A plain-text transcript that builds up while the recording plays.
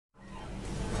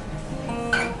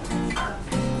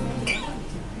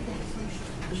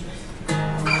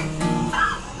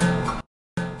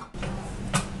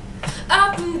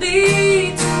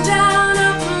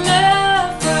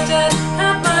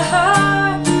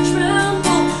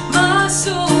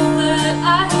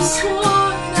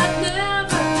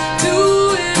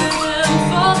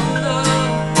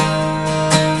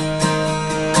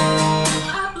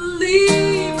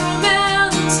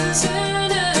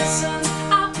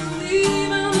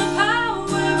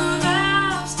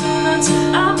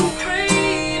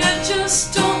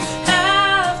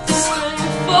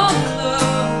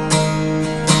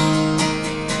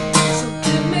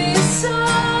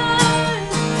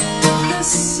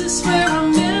is where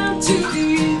I'm meant to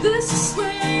be. This is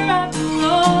where I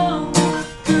belong.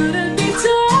 Could it be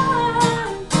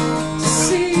time to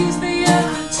seize the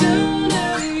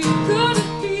opportunity? Could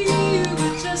it be you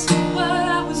were just what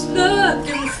I was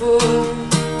looking for?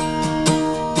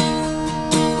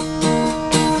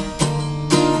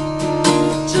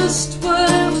 Just what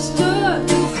I was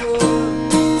looking for.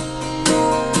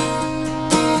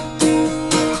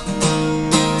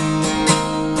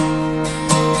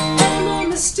 Am I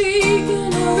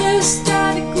mistaken, or is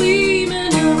that a gleam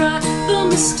in your eye? The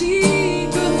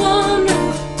mystique of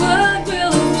wondering what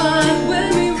will I find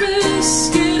when we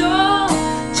risk it all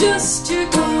just to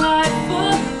collide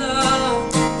for love.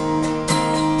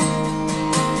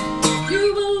 You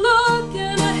were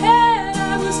looking ahead, I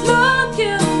was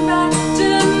looking back.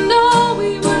 Didn't know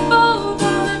we were both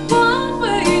on that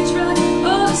one-way track.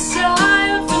 A sigh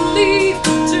of relief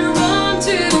to run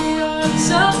to the arms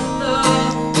of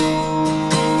love.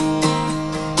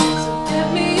 So get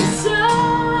me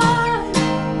inside.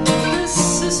 This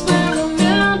is where I'm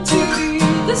meant to be.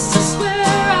 This is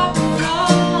where I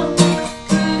belong.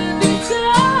 Could it be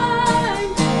time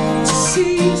to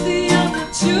seize the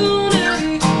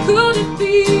opportunity? Could it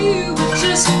be you were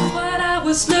just what I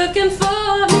was looking for?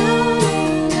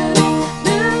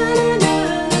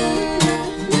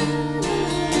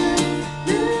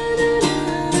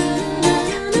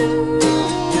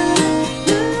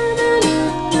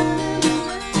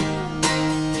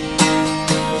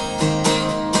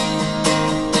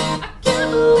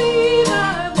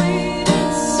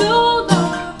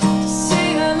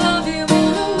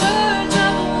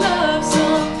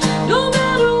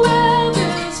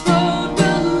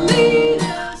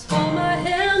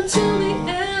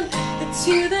 It's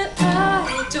you that I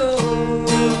adore.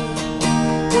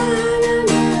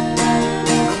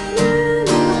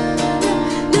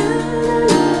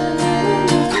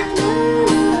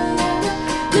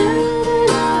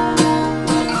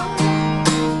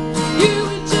 You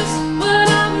were just what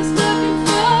I was looking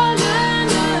for.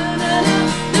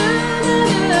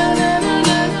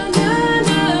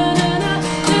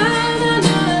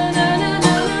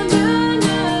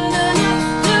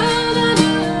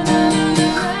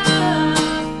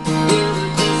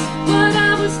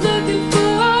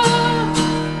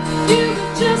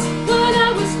 Just what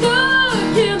I was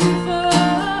looking for.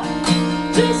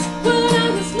 Just what I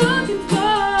was looking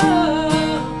for.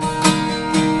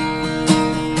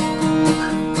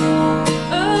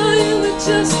 Oh, you were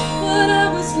just what I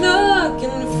was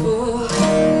looking for.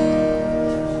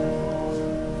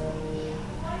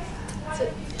 That's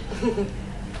it.